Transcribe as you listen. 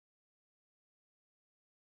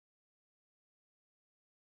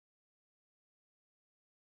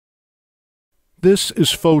This is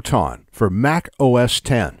Photon for Mac OS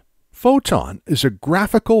X. Photon is a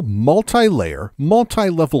graphical multi-layer,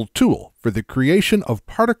 multi-level tool for the creation of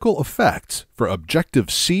particle effects for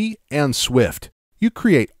Objective-C and Swift. You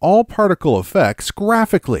create all particle effects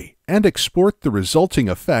graphically and export the resulting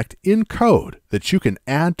effect in code that you can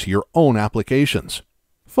add to your own applications.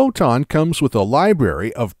 Photon comes with a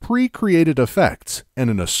library of pre-created effects and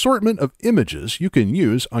an assortment of images you can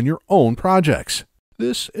use on your own projects.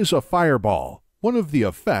 This is a fireball, one of the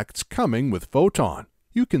effects coming with Photon.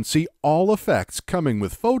 You can see all effects coming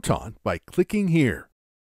with Photon by clicking here.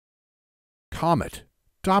 Comet,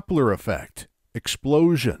 Doppler effect,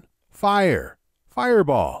 explosion, fire,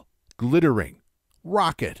 fireball, glittering,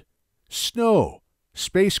 rocket, snow,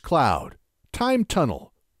 space cloud, time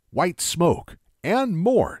tunnel, white smoke, and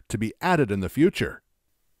more to be added in the future.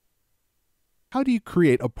 How do you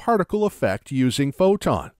create a particle effect using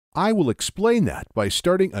Photon? I will explain that by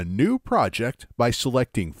starting a new project by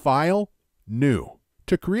selecting File, New.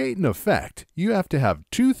 To create an effect, you have to have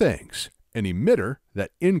two things: an emitter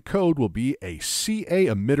that in code will be a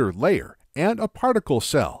CAEmitterLayer and a particle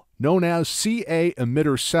cell known as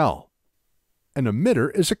CAEmitterCell. An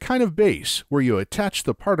emitter is a kind of base where you attach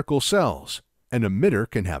the particle cells. An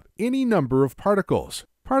emitter can have any number of particles.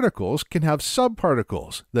 Particles can have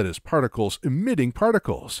subparticles, that is, particles emitting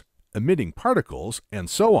particles, and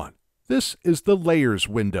so on. This is the Layers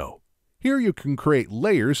window. Here you can create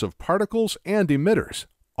layers of particles and emitters,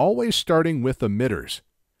 always starting with emitters.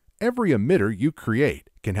 Every emitter you create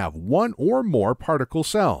can have one or more particle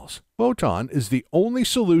cells. Photon is the only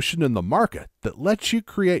solution in the market that lets you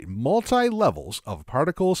create multi-levels of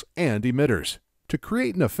particles and emitters. To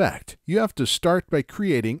create an effect, you have to start by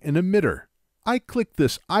creating an emitter. I click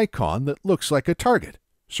this icon that looks like a target,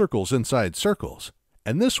 circles inside circles,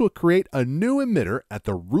 and this will create a new emitter at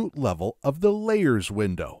the root level of the Layers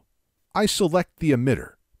window. I select the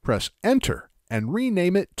emitter, press Enter, and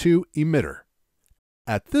rename it to Emitter.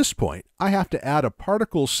 At this point, I have to add a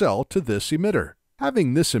particle cell to this emitter.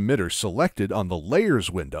 Having this emitter selected on the Layers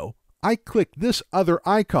window, I click this other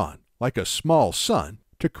icon, like a small sun,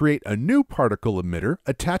 to create a new particle emitter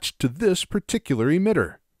attached to this particular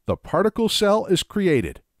emitter. The particle cell is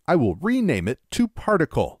created. I will rename it to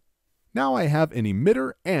Particle. Now I have an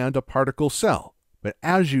emitter and a particle cell, but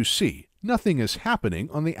as you see, nothing is happening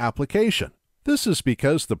on the application. This is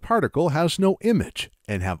because the particle has no image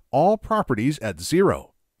and have all properties at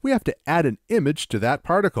 0. We have to add an image to that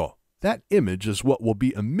particle. That image is what will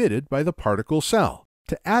be emitted by the particle cell.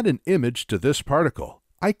 To add an image to this particle,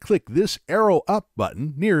 I click this arrow up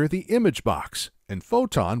button near the image box, and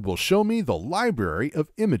Photon will show me the library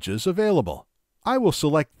of images available. I will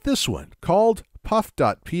select this one called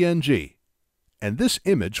puff.png, and this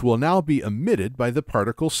image will now be emitted by the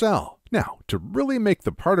particle cell. Now, to really make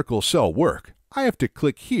the particle cell work, I have to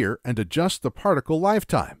click here and adjust the particle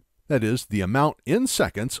lifetime, that is, the amount in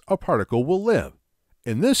seconds a particle will live.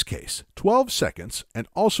 In this case, 12 seconds, and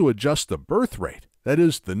also adjust the birth rate, that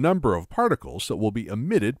is, the number of particles that will be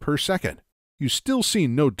emitted per second. You still see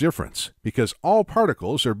no difference because all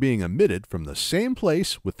particles are being emitted from the same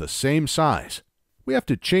place with the same size. We have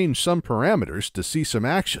to change some parameters to see some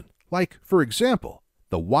action, like, for example,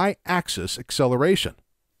 the y-axis acceleration.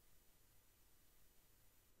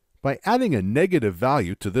 By adding a negative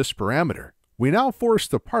value to this parameter, we now force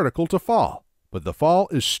the particle to fall, but the fall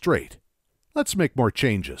is straight. Let's make more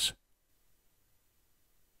changes.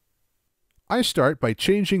 I start by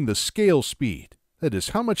changing the scale speed, that is,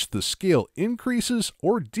 how much the scale increases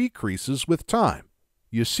or decreases with time.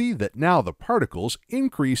 You see that now the particles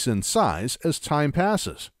increase in size as time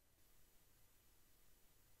passes.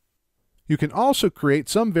 You can also create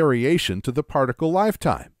some variation to the particle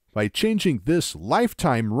lifetime by changing this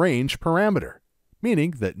lifetime range parameter,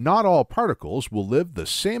 meaning that not all particles will live the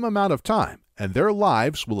same amount of time, and their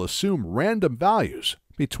lives will assume random values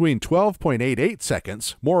between 12.88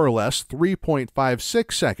 seconds, more or less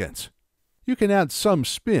 3.56 seconds. You can add some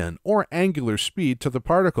spin or angular speed to the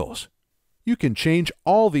particles. You can change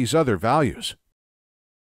all these other values.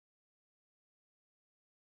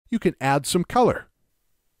 You can add some color.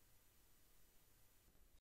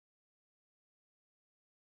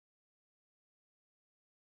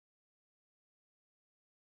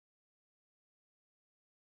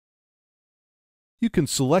 You can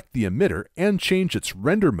select the emitter and change its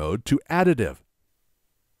render mode to additive.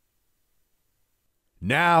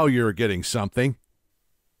 Now you're getting something.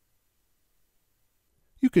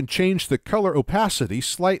 You can change the color opacity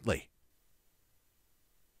slightly.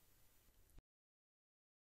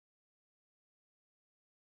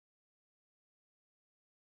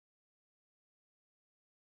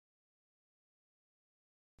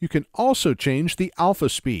 You can also change the alpha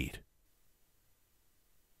speed.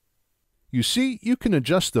 You see, you can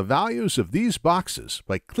adjust the values of these boxes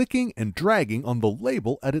by clicking and dragging on the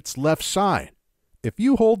label at its left side. If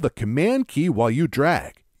you hold the Command key while you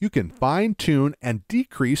drag, you can fine-tune and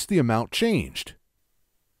decrease the amount changed.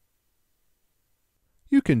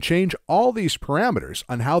 You can change all these parameters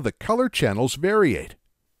on how the color channels variate.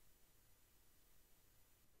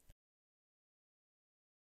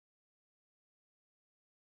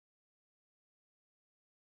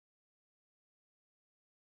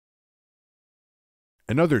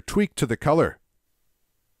 Another tweak to the color.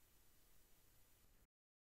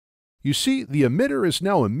 You see, the emitter is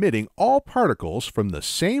now emitting all particles from the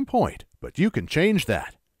same point, but you can change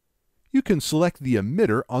that. You can select the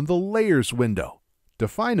emitter on the Layers window.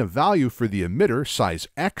 Define a value for the emitter size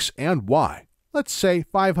X and Y, let's say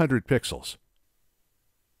 500 pixels.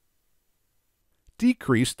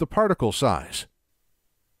 Decrease the particle size.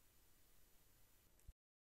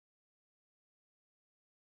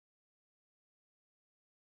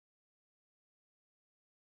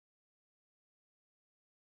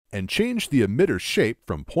 And change the emitter's shape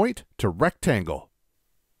from point to rectangle.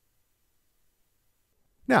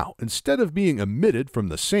 Now, instead of being emitted from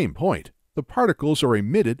the same point, the particles are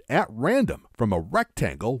emitted at random from a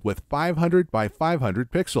rectangle with 500 by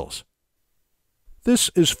 500 pixels. This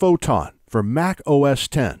is Photon for Mac OS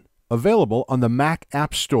X, available on the Mac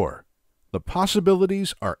App Store. The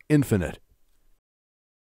possibilities are infinite.